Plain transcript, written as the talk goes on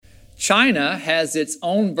China has its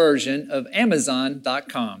own version of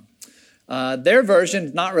Amazon.com. Their version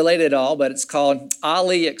is not related at all, but it's called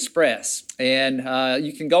AliExpress. And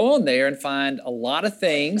you can go on there and find a lot of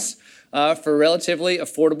things for a relatively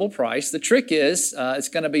affordable price. The trick is it's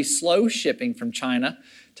going to be slow shipping from China.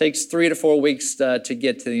 It takes 3 to 4 weeks to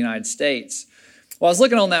get to the United States. Well, I was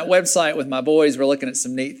looking on that website with my boys. We're looking at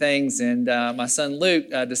some neat things, and my son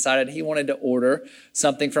Luke decided he wanted to order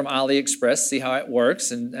something from AliExpress, see how it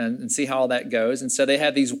works and see how all that goes. And so they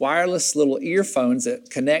have these wireless little earphones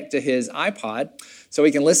that connect to his iPod so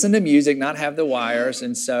he can listen to music, not have the wires.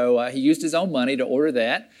 And so he used his own money to order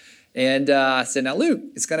that. And I said, now, Luke,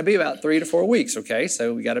 it's going to be about 3 to 4 weeks, okay?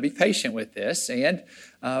 So we got to be patient with this. And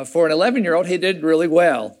for an 11-year-old, he did really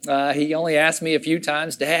well. He only asked me a few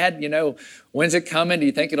times, Dad, when's it coming? Do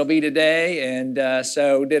you think it'll be today? And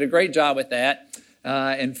so did a great job with that.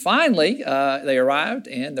 And finally, they arrived,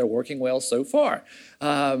 and they're working well so far.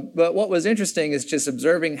 But what was interesting is just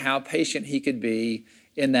observing how patient he could be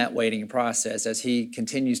in that waiting process as he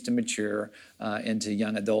continues to mature into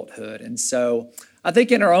young adulthood. And so I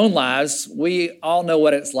think in our own lives, we all know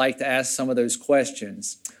what it's like to ask some of those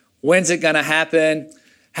questions. When's it going to happen?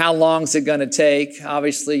 How long is it going to take?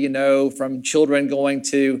 Obviously, from children going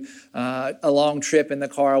to a long trip in the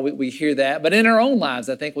car, we hear that. But in our own lives,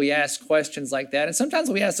 I think we ask questions like that. And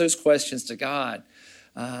sometimes we ask those questions to God.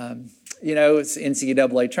 It's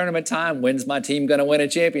NCAA tournament time. When's my team going to win a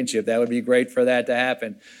championship? That would be great for that to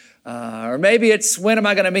happen. Or maybe it's, when am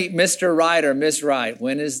I going to meet Mr. Right or Miss Right?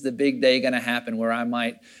 When is the big day going to happen where I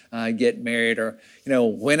might get married? Or,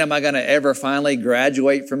 when am I going to ever finally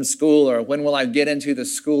graduate from school? Or when will I get into the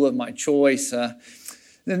school of my choice?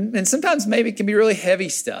 And sometimes maybe it can be really heavy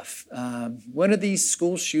stuff. When are these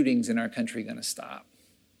school shootings in our country going to stop?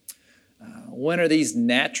 When are these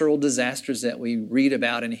natural disasters that we read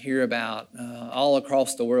about and hear about all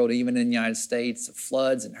across the world, even in the United States,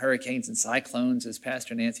 floods and hurricanes and cyclones, as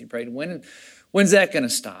Pastor Nancy prayed, when's that going to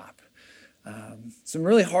stop? Some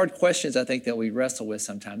really hard questions, I think, that we wrestle with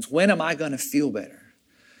sometimes. When am I going to feel better?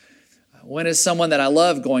 When is someone that I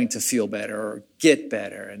love going to feel better or get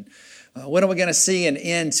better? And when are we going to see an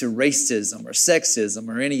end to racism or sexism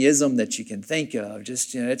or any ism that you can think of?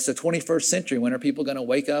 Just, it's the 21st century. When are people going to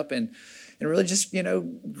wake up and really just,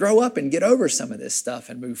 grow up and get over some of this stuff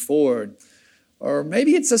and move forward? Or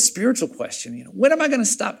maybe it's a spiritual question. When am I going to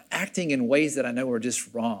stop acting in ways that I know are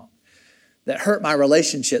just wrong, that hurt my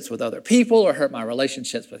relationships with other people or hurt my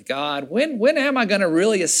relationships with God? When am I going to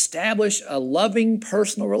really establish a loving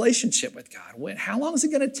personal relationship with God? How long is it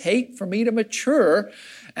going to take for me to mature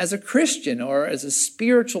as a Christian or as a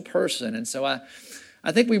spiritual person? And so I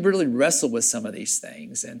think we really wrestle with some of these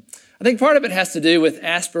things. And I think part of it has to do with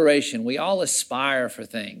aspiration. We all aspire for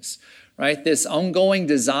things, right? This ongoing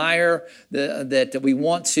desire that we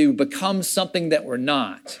want to become something that we're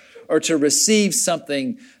not, or to receive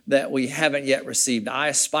something that we haven't yet received. I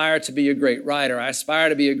aspire to be a great writer. I aspire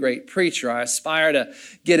to be a great preacher. I aspire to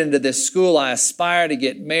get into this school. I aspire to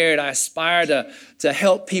get married. I aspire to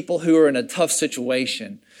help people who are in a tough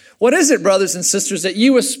situation. What is it, brothers and sisters, that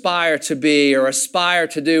you aspire to be or aspire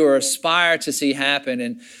to do or aspire to see happen?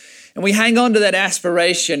 And we hang on to that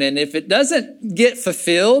aspiration. And if it doesn't get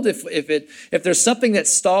fulfilled, if there's something that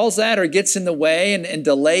stalls that or gets in the way and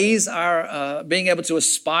delays our being able to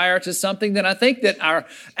aspire to something, then I think that our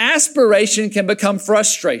aspiration can become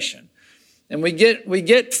frustration. And we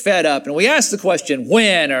get fed up and we ask the question,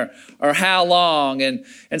 when or how long? And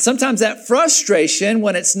sometimes that frustration,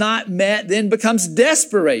 when it's not met, then becomes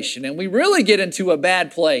desperation. And we really get into a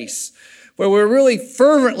bad place where we're really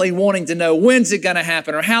fervently wanting to know, when's it going to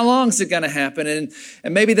happen or how long is it going to happen? And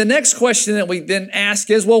maybe the next question that we then ask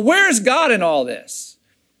is, well, where's God in all this?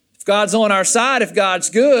 If God's on our side, if God's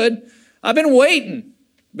good, I've been waiting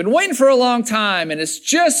for a long time and it's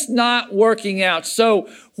just not working out. So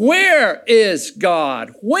where is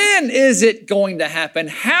God? When is it going to happen?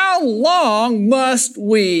 How long must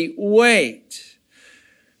we wait?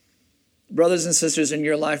 Brothers and sisters, in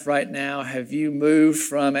your life right now, have you moved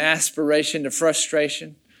from aspiration to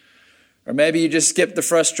frustration? Or maybe you just skipped the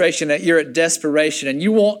frustration, that you're at desperation and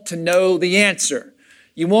you want to know the answer.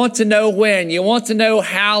 You want to know when. You want to know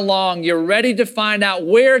how long. You're ready to find out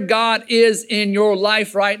where God is in your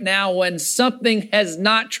life right now when something has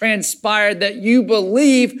not transpired that you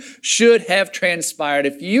believe should have transpired.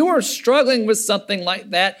 If you are struggling with something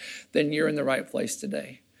like that, then you're in the right place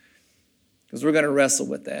today. Because we're going to wrestle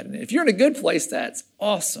with that. And if you're in a good place, that's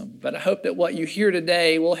awesome. But I hope that what you hear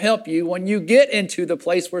today will help you when you get into the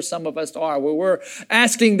place where some of us are, where we're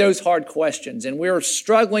asking those hard questions and we're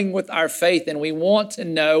struggling with our faith and we want to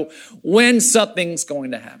know when something's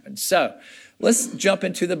going to happen. So let's jump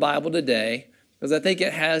into the Bible today because I think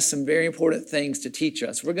it has some very important things to teach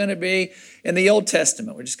us. We're going to be in the Old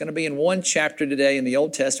Testament. We're just going to be in one chapter today in the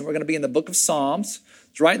Old Testament. We're going to be in the book of Psalms.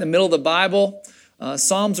 It's right in the middle of the Bible.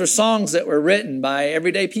 Psalms are songs that were written by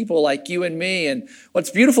everyday people like you and me. And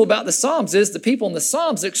what's beautiful about the Psalms is the people in the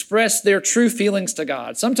Psalms express their true feelings to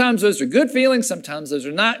God. Sometimes those are good feelings. Sometimes those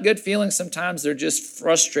are not good feelings. Sometimes they're just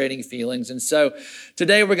frustrating feelings. And so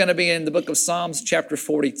today we're going to be in the book of Psalms, chapter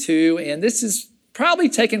 42. And this is probably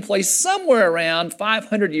taking place somewhere around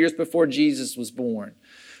 500 years before Jesus was born.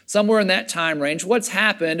 Somewhere in that time range. What's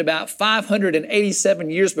happened about 587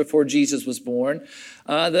 years before Jesus was born?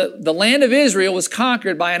 The land of Israel was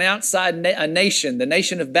conquered by an outside nation, the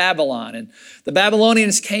nation of Babylon. And the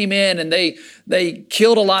Babylonians came in and they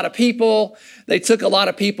killed a lot of people. They took a lot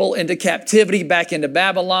of people into captivity back into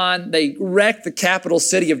Babylon. They wrecked the capital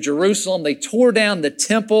city of Jerusalem. They tore down the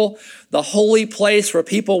temple, the holy place where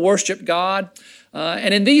people worship God.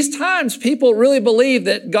 And in these times, people really believed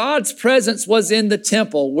that God's presence was in the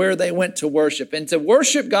temple where they went to worship. And to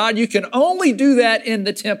worship God, you can only do that in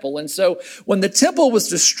the temple. And so when the temple was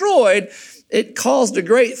destroyed, it caused a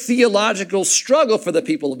great theological struggle for the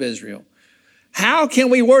people of Israel. How can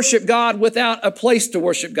we worship God without a place to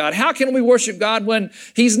worship God? How can we worship God when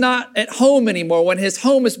He's not at home anymore, when His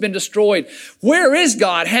home has been destroyed? Where is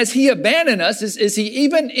God? Has He abandoned us? Is He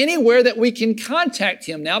even anywhere that we can contact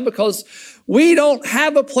Him now? Because we don't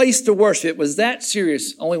have a place to worship. It was that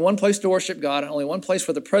serious. Only one place to worship God, only one place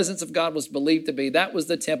where the presence of God was believed to be. That was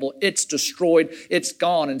the temple. It's destroyed. It's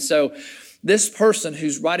gone. And so this person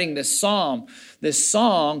who's writing this psalm, this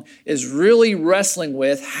song is really wrestling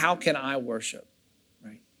with, how can I worship?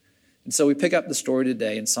 Right? And so we pick up the story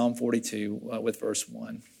today in Psalm 42 with verse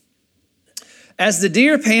 1. As the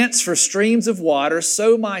deer pants for streams of water,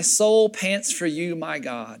 so my soul pants for you, my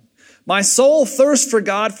God. My soul thirsts for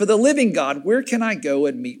God, for the living God. Where can I go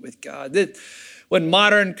and meet with God? When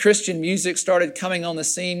modern Christian music started coming on the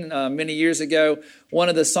scene many years ago, one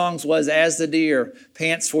of the songs was "As the Deer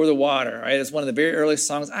Pants for the Water." Right? It's one of the very earliest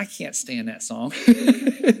songs. I can't stand that song.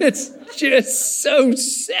 It's just so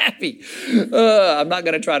sappy. I'm not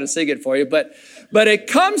going to try to sing it for you, but it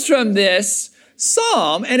comes from this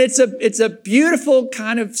psalm, and it's a beautiful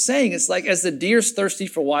kind of saying. It's like, as the deer's thirsty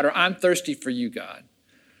for water, I'm thirsty for you, God.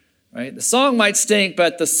 Right? The song might stink,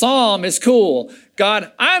 but the psalm is cool.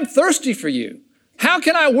 God, I'm thirsty for you. How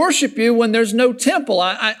can I worship you when there's no temple?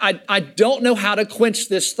 I don't know how to quench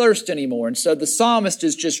this thirst anymore. And so the psalmist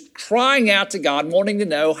is just crying out to God, wanting to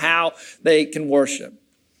know how they can worship.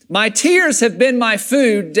 My tears have been my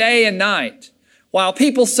food day and night, while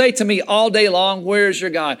people say to me all day long, where's your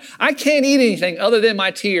God? I can't eat anything other than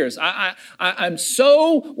my tears. I'm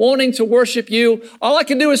so wanting to worship you. All I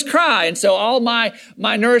can do is cry. And so all my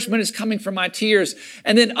nourishment is coming from my tears.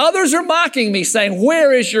 And then others are mocking me, saying,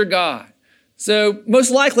 where is your God? So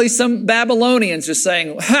most likely some Babylonians are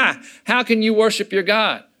saying, how can you worship your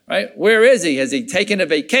God? Right? Where is he? Has he taken a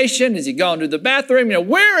vacation? Has he gone to the bathroom?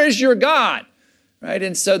 Where is your God? Right?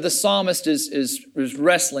 And so the psalmist is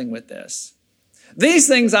wrestling with this. These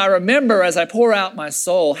things I remember as I pour out my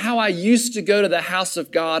soul, how I used to go to the house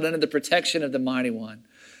of God under the protection of the Mighty One,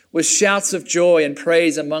 with shouts of joy and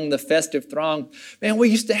praise among the festive throng. Man, we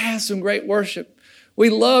used to have some great worship. We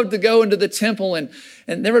loved to go into the temple, and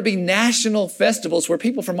there would be national festivals where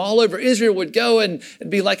people from all over Israel would go, and it'd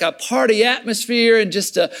be like a party atmosphere, and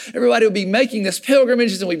just everybody would be making this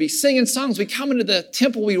pilgrimages, and we'd be singing songs. We'd come into the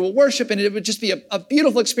temple, we would worship, and it would just be a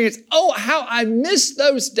beautiful experience. Oh, how I miss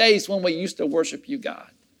those days when we used to worship you,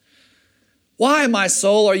 God. Why, my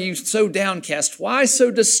soul, are you so downcast? Why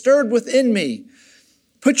so disturbed within me?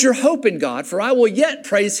 Put your hope in God, for I will yet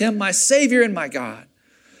praise him, my Savior and my God.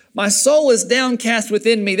 My soul is downcast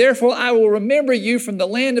within me. Therefore, I will remember you from the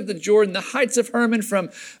land of the Jordan, the heights of Hermon, from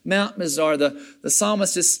Mount Mizar. The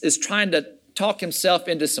psalmist is trying to talk himself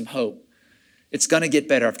into some hope. It's going to get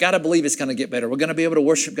better. I've got to believe it's going to get better. We're going to be able to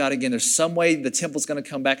worship God again. There's some way the temple's going to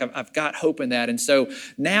come back. I've got hope in that. And so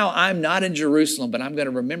now I'm not in Jerusalem, but I'm going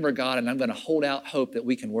to remember God, and I'm going to hold out hope that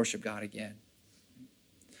we can worship God again.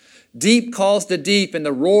 Deep calls to deep in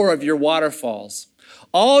the roar of your waterfalls.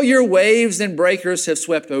 All your waves and breakers have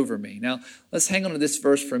swept over me. Now, let's hang on to this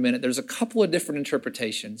verse for a minute. There's a couple of different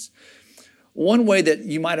interpretations. One way that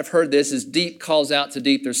you might have heard this is deep calls out to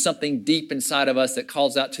deep. There's something deep inside of us that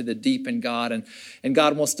calls out to the deep in God, and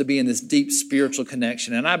God wants to be in this deep spiritual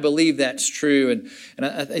connection. And I believe that's true, and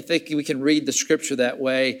I think we can read the scripture that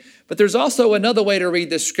way. But there's also another way to read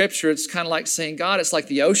this scripture. It's kind of like saying, God, it's like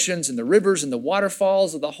the oceans and the rivers and the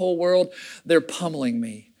waterfalls of the whole world. They're pummeling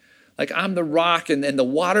me. Like I'm the rock and the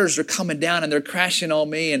waters are coming down and they're crashing on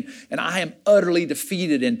me and I am utterly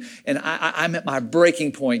defeated and I'm at my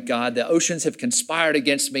breaking point, God. The oceans have conspired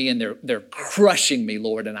against me and they're crushing me,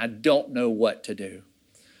 Lord, and I don't know what to do.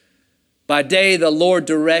 By day, the Lord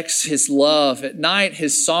directs his love. At night,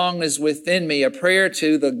 his song is within me, a prayer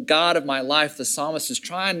to the God of my life. The psalmist is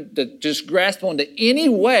trying to just grasp onto any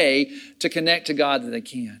way to connect to God that they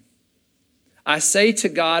can. I say to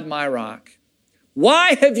God, my rock,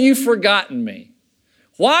 why have you forgotten me?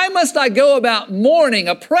 Why must I go about mourning,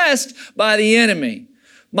 oppressed by the enemy?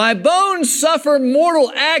 My bones suffer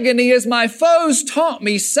mortal agony as my foes taunt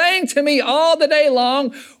me, saying to me all the day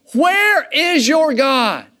long, where is your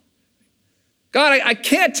God? God, I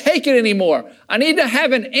can't take it anymore. I need to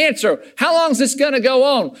have an answer. How long is this going to go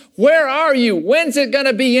on? Where are you? When's it going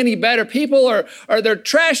to be any better? People are they're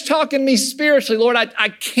trash talking me spiritually. Lord, I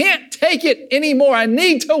can't take it anymore. I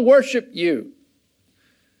need to worship you.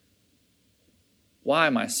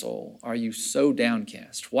 Why, my soul, are you so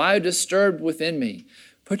downcast? Why disturbed within me?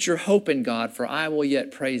 Put your hope in God, for I will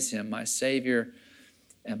yet praise him, my Savior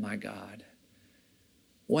and my God.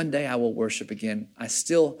 One day I will worship again. I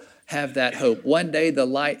still have that hope. One day the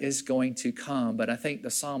light is going to come, but I think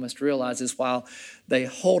the psalmist realizes while they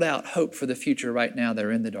hold out hope for the future right now,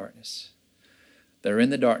 they're in the darkness. They're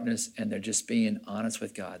in the darkness and they're just being honest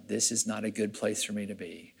with God. This is not a good place for me to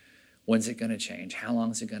be. When's it going to change? How long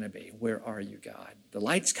is it going to be? Where are you, God? The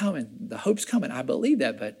light's coming. The hope's coming. I believe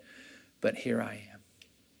that, but here I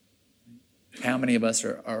am. How many of us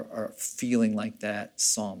are feeling like that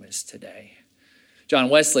psalmist today? John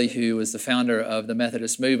Wesley, who was the founder of the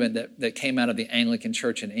Methodist movement that came out of the Anglican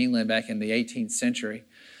Church in England back in the 18th century,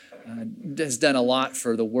 has done a lot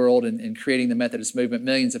for the world in creating the Methodist movement.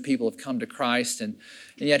 Millions of people have come to Christ, and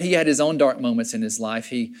yet he had his own dark moments in his life.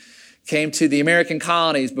 He came to the American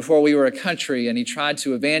colonies before we were a country, and he tried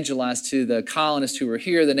to evangelize to the colonists who were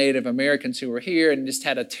here, the Native Americans who were here, and just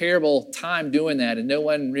had a terrible time doing that, and no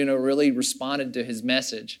one really responded to his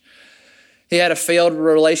message. He had a failed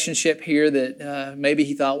relationship here that maybe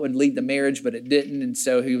he thought would lead to marriage, but it didn't. And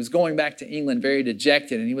so he was going back to England very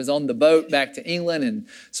dejected. And he was on the boat back to England and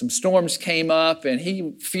some storms came up and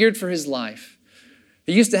he feared for his life.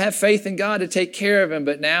 He used to have faith in God to take care of him,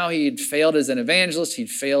 but now he'd failed as an evangelist. He'd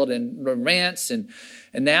failed in romance and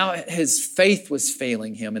now his faith was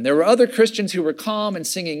failing him. And there were other Christians who were calm and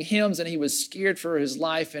singing hymns and he was scared for his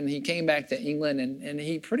life. And he came back to England and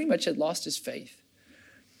he pretty much had lost his faith.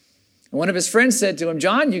 And one of his friends said to him,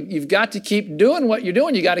 John, you've got to keep doing what you're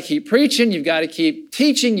doing. You got to keep preaching. You've got to keep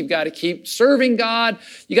teaching. You've got to keep serving God.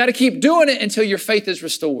 You got to keep doing it until your faith is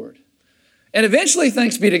restored. And eventually,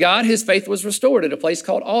 thanks be to God, his faith was restored at a place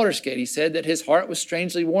called Aldersgate. He said that his heart was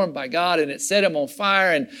strangely warmed by God and it set him on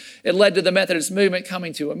fire and it led to the Methodist movement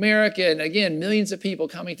coming to America. And again, millions of people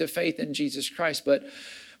coming to faith in Jesus Christ. But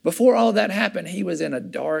before all that happened, he was in a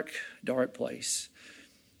dark, dark place.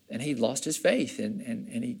 And he lost his faith and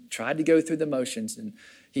he tried to go through the motions and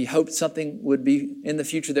he hoped something would be in the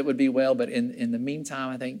future that would be well. But in the meantime,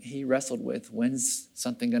 I think he wrestled with, when's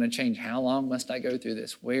something going to change? How long must I go through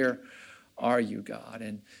this? Where are you, God?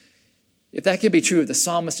 And if that can be true of the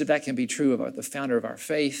psalmist, if that can be true of the founder of our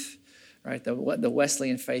faith, right, the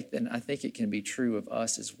Wesleyan faith, then I think it can be true of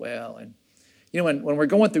us as well. And when we're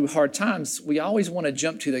going through hard times, we always want to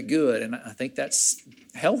jump to the good. And I think that's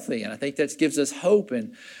healthy. And I think that gives us hope.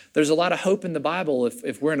 And there's a lot of hope in the Bible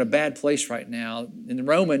if we're in a bad place right now. In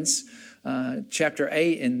Romans chapter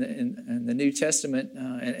 8 in the New Testament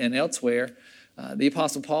and elsewhere, the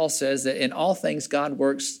Apostle Paul says that in all things God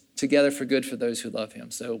works together for good for those who love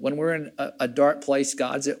him. So when we're in a dark place,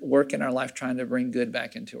 God's at work in our life trying to bring good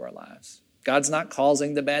back into our lives. God's not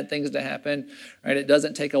causing the bad things to happen, right? It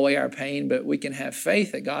doesn't take away our pain, but we can have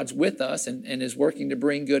faith that God's with us and is working to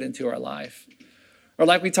bring good into our life. Or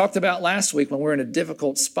like we talked about last week, when we're in a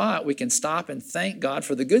difficult spot, we can stop and thank God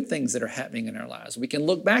for the good things that are happening in our lives. We can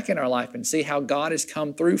look back in our life and see how God has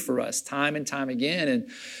come through for us time and time again,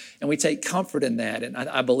 and we take comfort in that. And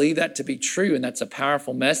I believe that to be true, and that's a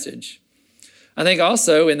powerful message. I think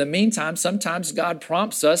also, in the meantime, sometimes God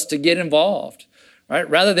prompts us to get involved. Right?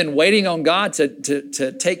 Rather than waiting on God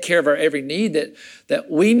to take care of our every need, that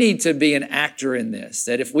we need to be an actor in this.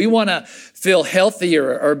 That if we want to feel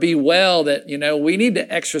healthier or be well, that, we need to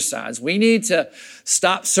exercise. We need to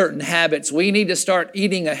stop certain habits. We need to start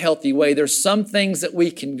eating a healthy way. There's some things that we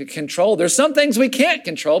can control. There's some things we can't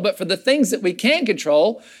control, but for the things that we can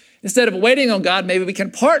control, instead of waiting on God, maybe we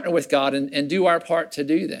can partner with God and do our part to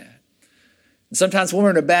do that. Sometimes when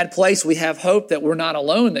we're in a bad place, we have hope that we're not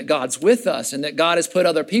alone, that God's with us and that God has put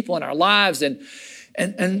other people in our lives. And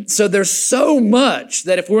And so there's so much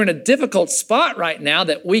that if we're in a difficult spot right now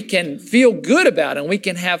that we can feel good about and we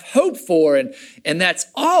can have hope for, and that's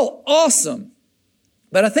all awesome.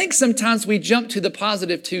 But I think sometimes we jump to the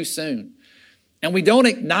positive too soon. And we don't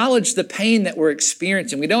acknowledge the pain that we're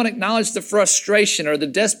experiencing. We don't acknowledge the frustration or the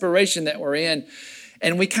desperation that we're in.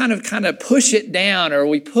 And we kind of push it down, or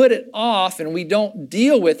we put it off and we don't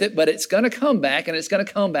deal with it, but it's going to come back, and it's going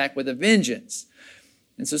to come back with a vengeance.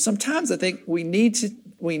 And so sometimes I think we need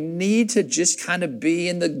to just kind of be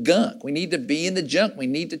in the gunk. We need to be in the junk. We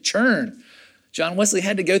need to churn. John Wesley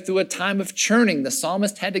had to go through a time of churning. The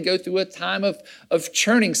psalmist had to go through a time of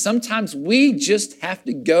churning. Sometimes we just have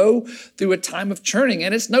to go through a time of churning,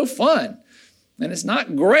 and it's no fun. And it's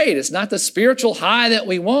not great. It's not the spiritual high that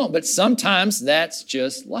we want, but sometimes that's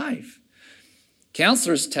just life.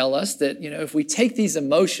 Counselors tell us that, if we take these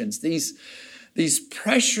emotions, these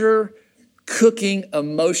pressure cooking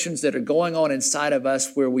emotions that are going on inside of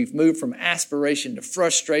us, where we've moved from aspiration to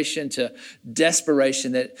frustration to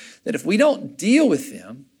desperation, that if we don't deal with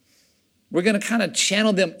them, we're going to kind of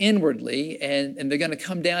channel them inwardly, and they're going to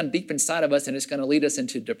come down deep inside of us, and it's going to lead us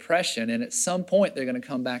into depression. And at some point, they're going to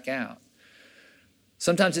come back out.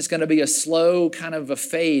 Sometimes it's going to be a slow kind of a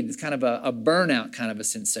fade. It's kind of a burnout kind of a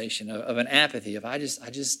sensation of an apathy of I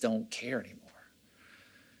just don't care anymore.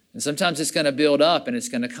 And sometimes it's going to build up, and it's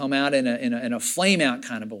going to come out in a flame out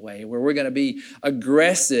kind of a way, where we're going to be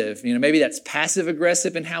aggressive. Maybe that's passive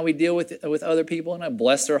aggressive in how we deal with other people, and I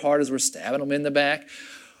bless their heart as we're stabbing them in the back.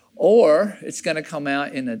 Or it's going to come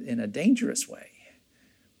out in a dangerous way,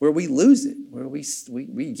 where we lose it, where we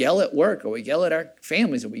yell at work, or we yell at our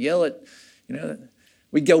families, or we yell at,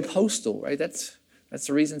 we go postal, right? That's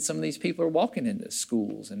the reason some of these people are walking into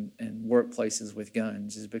schools and workplaces with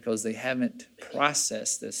guns, is because they haven't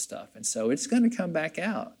processed this stuff. And so it's going to come back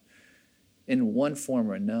out in one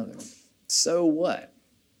form or another. So what?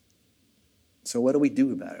 So what do we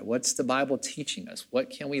do about it? What's the Bible teaching us? What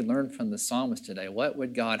can we learn from the psalmist today? What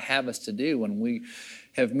would God have us to do when we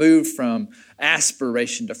have moved from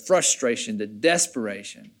aspiration to frustration to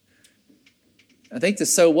desperation? I think the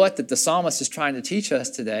so what that the psalmist is trying to teach us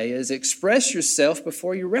today is express yourself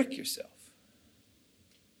before you wreck yourself.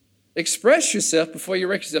 Express yourself before you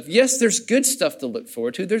wreck yourself. Yes, there's good stuff to look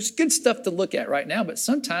forward to. There's good stuff to look at right now, but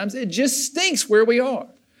sometimes it just stinks where we are.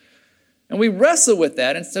 And we wrestle with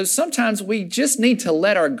that. And so sometimes we just need to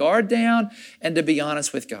let our guard down and to be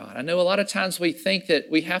honest with God. I know a lot of times we think that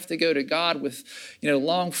we have to go to God with,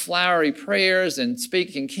 long flowery prayers and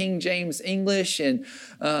speak in King James English and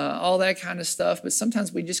all that kind of stuff. But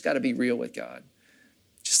sometimes we just got to be real with God.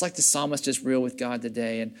 Just like the psalmist is real with God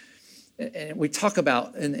today. And we talk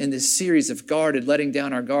about in this series of guarded, letting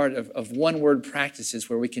down our guard of one-word practices,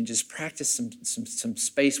 where we can just practice some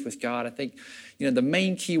space with God. I think, the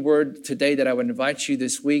main key word today that I would invite you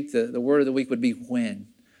this week, the word of the week would be when.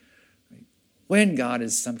 When, God,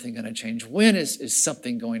 is something going to change? When is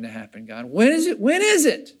something going to happen, God? When is it? When is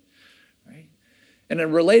it? Right? And a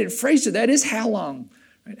related phrase to that is how long?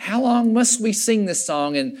 Right? How long must we sing this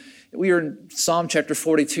song? And we are in Psalm chapter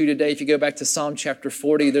 42 today. If you go back to Psalm chapter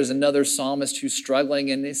 40, there's another psalmist who's struggling,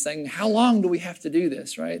 and he's saying, how long do we have to do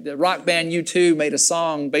this, right? The rock band U2 made a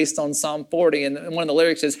song based on Psalm 40, and one of the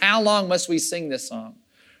lyrics says, how long must we sing this song,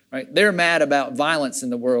 right? They're mad about violence in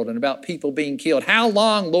the world and about people being killed. How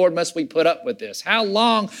long, Lord, must we put up with this? How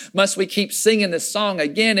long must we keep singing this song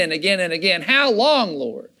again and again and again? How long,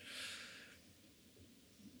 Lord?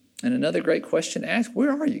 And another great question to ask,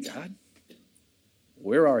 where are you, God?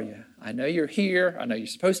 Where are you? I know you're here. I know you're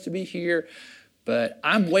supposed to be here, but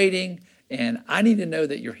I'm waiting, and I need to know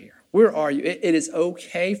that you're here. Where are you? It is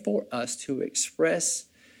okay for us to express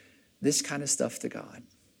this kind of stuff to God.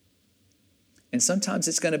 And sometimes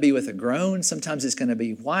it's going to be with a groan. Sometimes it's going to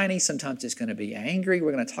be whiny. Sometimes it's going to be angry.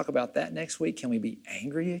 We're going to talk about that next week. Can we be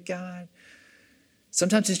angry at God?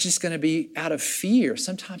 Sometimes it's just going to be out of fear.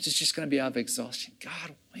 Sometimes it's just going to be out of exhaustion.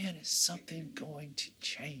 God, when is something going to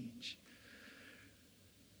change?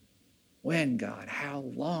 When, God? How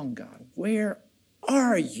long, God? Where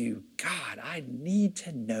are you, God? I need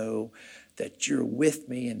to know that you're with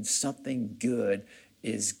me and something good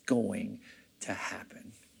is going to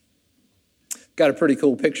happen. Got a pretty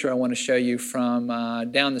cool picture I want to show you from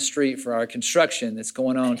down the street for our construction that's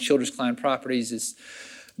going on. Children's Klein Properties is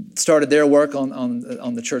started their work on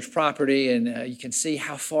the church property, and you can see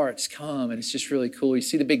how far it's come, and it's just really cool. You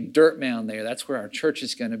see the big dirt mound there. That's where our church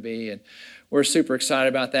is going to be, and we're super excited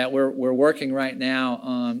about that. We're working right now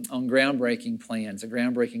on groundbreaking plans, a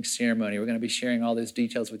groundbreaking ceremony. We're going to be sharing all those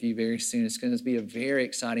details with you very soon. It's going to be a very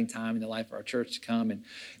exciting time in the life of our church to come and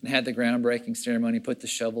have the groundbreaking ceremony, put the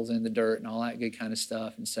shovels in the dirt and all that good kind of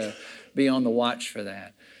stuff. And so be on the watch for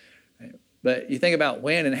that. But you think about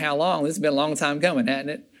when and how long. This has been a long time coming, hasn't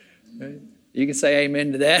it? You can say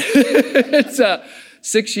amen to that. It's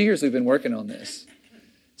 6 years we've been working on this.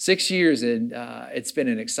 6 years, and it's been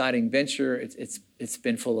an exciting venture. It's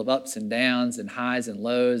been full of ups and downs and highs and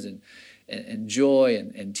lows and joy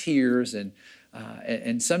and tears and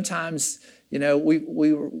sometimes, you know,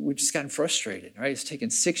 we've just gotten frustrated, right? It's taken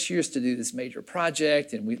 6 years to do this major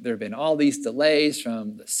project, and there have been all these delays,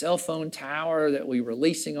 from the cell phone tower that we were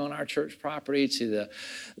leasing on our church property to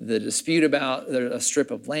the dispute about a strip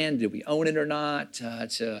of land, did we own it or not,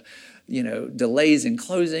 to delays in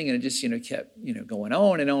closing, and it just, kept, going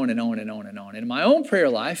on and on and on and on and on. In my own prayer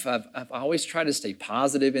life, I've always tried to stay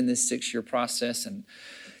positive in this 6-year process, and,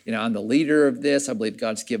 I'm the leader of this. I believe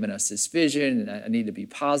God's given us this vision, and I need to be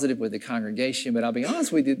positive with the congregation. But I'll be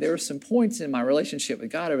honest with you, there were some points in my relationship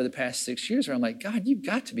with God over the past 6 years where I'm like, God, you've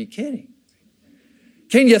got to be kidding.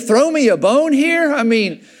 Can you throw me a bone here? I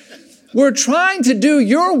mean, we're trying to do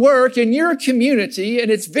your work in your community,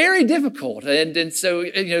 and it's very difficult. And so,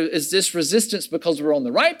 is this resistance because we're on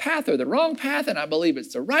the right path or the wrong path? And I believe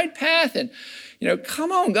it's the right path. And,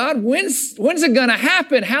 come on, God, when's it going to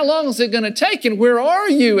happen? How long is it going to take? And where are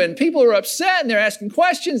you? And people are upset, and they're asking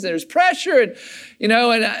questions, and there's pressure. And,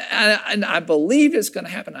 and I believe it's going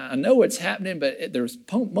to happen. I know it's happening, but there's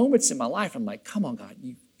moments in my life I'm like, come on, God,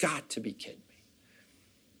 you've got to be kidding me.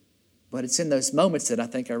 But it's in those moments that I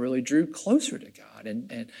think I really drew closer to God,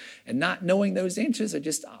 and not knowing those answers,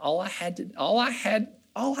 all I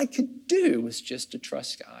could do was just to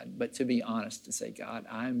trust God, but to be honest, to say, God,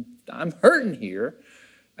 I'm hurting here.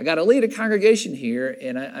 I got to lead a congregation here,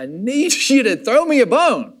 and I need you to throw me a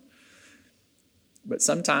bone. But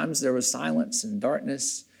sometimes there was silence and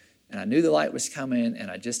darkness, and I knew the light was coming,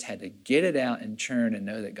 and I just had to get it out and churn and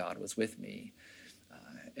know that God was with me.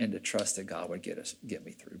 And to trust that God would get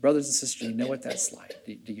me through. Brothers and sisters, you know what that's like.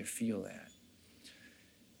 Do you feel that?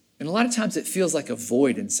 And a lot of times it feels like a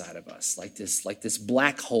void inside of us, like this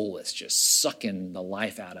black hole that's just sucking the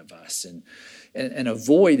life out of us. And a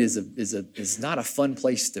void is not a fun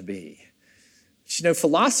place to be.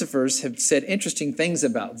 Philosophers have said interesting things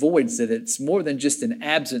about voids, that it's more than just an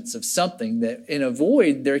absence of something, that in a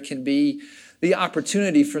void there can be the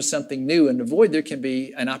opportunity for something new. In the void, there can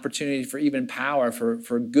be an opportunity for even power,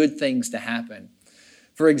 for good things to happen.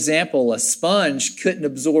 For example, a sponge couldn't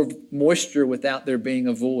absorb moisture without there being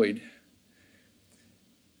a void.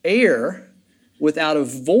 Air without a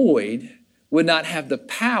void would not have the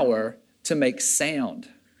power to make sound.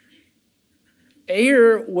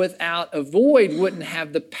 Air without a void wouldn't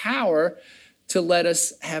have the power to let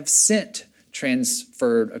us have scent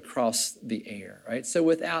transferred across the air, right? So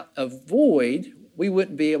without a void, we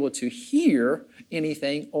wouldn't be able to hear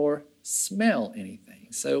anything or smell anything.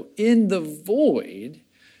 So in the void,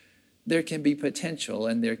 there can be potential,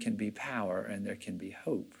 and there can be power, and there can be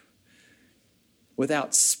hope.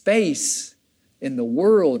 Without space in the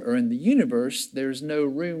world or in the universe, there's no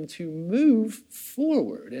room to move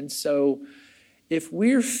forward. And so if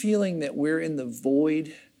we're feeling that we're in the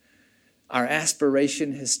void, our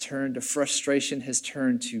aspiration has turned to frustration, has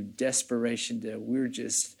turned to desperation, to we're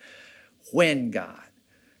just, when, God?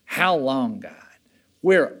 How long, God?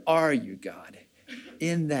 Where are you, God?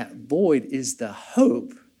 In that void is the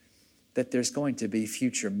hope that there's going to be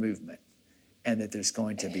future movement, and that there's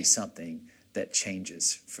going to be something that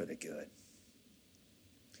changes for the good.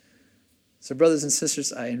 So, brothers and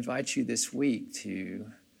sisters, I invite you this week to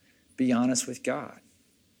be honest with God.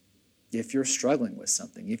 If you're struggling with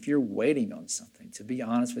something, if you're waiting on something, to be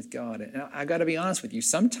honest with God. And I got to be honest with you,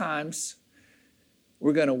 sometimes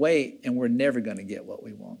we're going to wait and we're never going to get what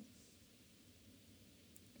we want.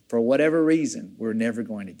 For whatever reason, we're never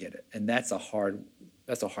going to get it. And that's a hard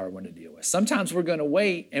one to deal with. Sometimes we're going to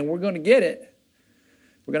wait and we're going to get it.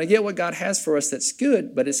 We're going to get what God has for us that's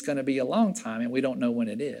good, but it's going to be a long time and we don't know when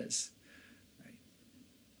it is. Right?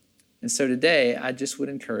 And so today, I just would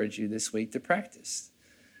encourage you this week to practice.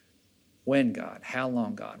 When, God? How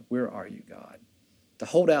long, God? Where are you, God? To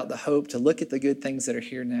hold out the hope, to look at the good things that are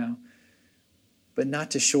here now, but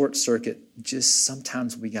not to short circuit. Just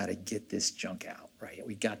sometimes we got to get this junk out, right?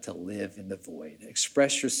 We got to live in the void.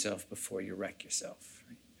 Express yourself before you wreck yourself.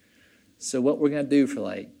 Right? So what we're going to do for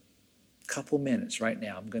like a couple minutes right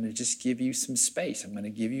now, I'm going to just give you some space. I'm going to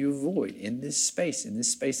give you a void in this space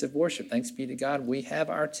of worship. Thanks be to God, we have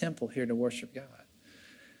our temple here to worship God.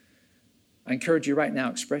 I encourage you right now,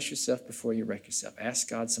 express yourself before you wreck yourself. Ask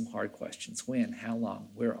God some hard questions. When? How long?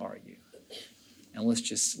 Where are you? And let's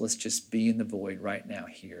just be in the void right now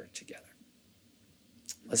here together.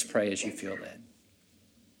 Let's pray as you feel led.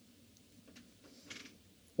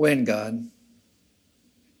 When, God?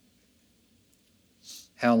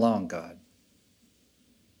 How long, God?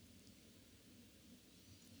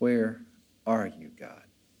 Where are you, God?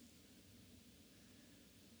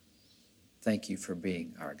 Thank you for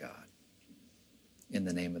being our God. In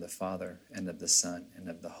the name of the Father, and of the Son, and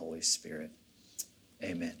of the Holy Spirit.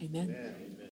 Amen. Amen.